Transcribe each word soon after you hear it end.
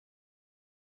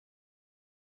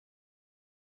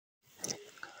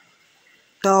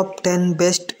Top 10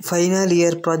 best final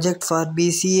year project for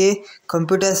BCA,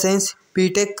 Computer Science,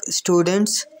 B.Tech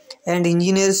students and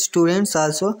engineer students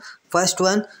also. First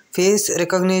one, face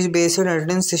recognition based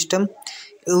attendance system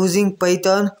using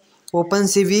Python,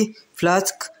 OpenCV,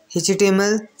 Flask,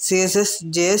 HTML,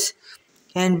 CSS, JS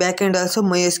and backend also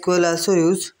MySQL also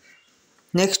use.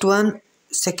 Next one,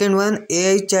 second one,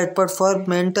 AI chatbot for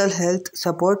mental health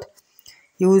support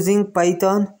using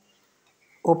Python,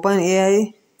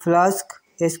 OpenAI, Flask,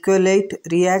 SQLite,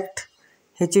 React,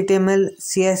 HTML,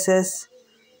 CSS,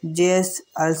 JS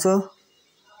also.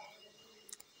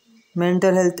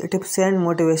 Mental health tips and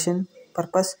motivation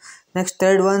purpose. Next,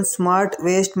 third one, smart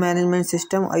waste management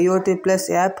system IoT plus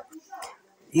app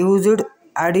used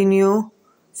Arduino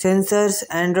sensors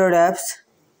Android apps.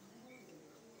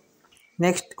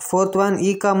 Next, fourth one,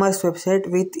 e-commerce website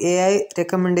with AI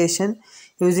recommendation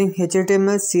using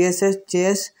HTML, CSS,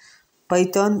 JS,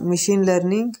 Python, machine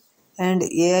learning and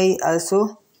AI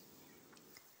also.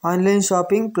 Online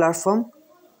shopping platform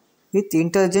with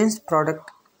intelligence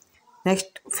product.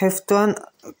 Next, fifth one,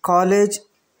 college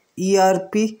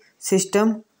ERP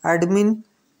system admin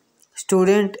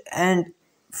student and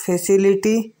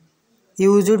facility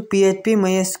used PHP,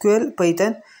 MySQL,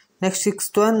 Python. Next,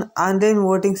 sixth one, online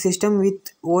voting system with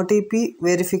OTP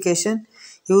verification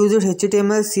used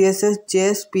HTML, CSS,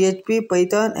 JS, PHP,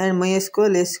 Python and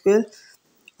MySQL, SQL.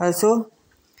 Also,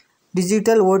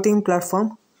 digital voting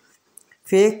platform.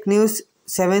 Fake news,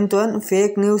 seventh one,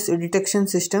 fake news detection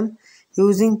system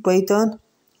using Python,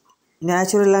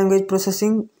 natural language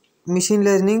processing, machine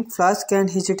learning, Flask and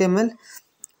HTML.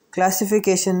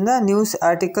 Classification the news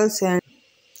articles. And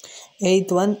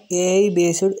eighth one, AI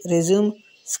based resume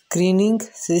screening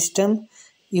system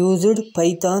used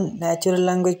Python, natural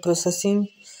language processing,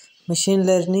 machine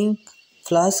learning,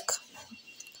 Flask,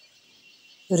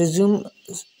 resume.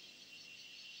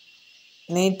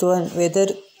 Ninth one, weather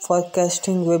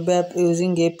forecasting web app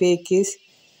using API keys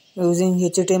using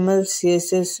HTML,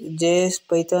 CSS, JS,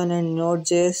 Python and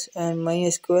Node.js and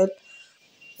MySQL,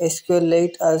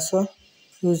 SQLite also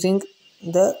using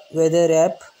the weather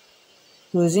app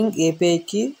using API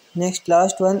key. Next,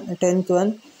 last one, 10th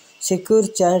one, secure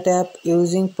chat app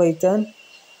using Python,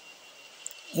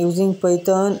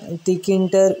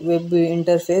 Tkinter web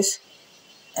interface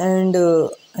and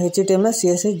HTML,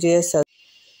 CSS, JS.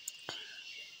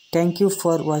 Thank you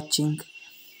for watching.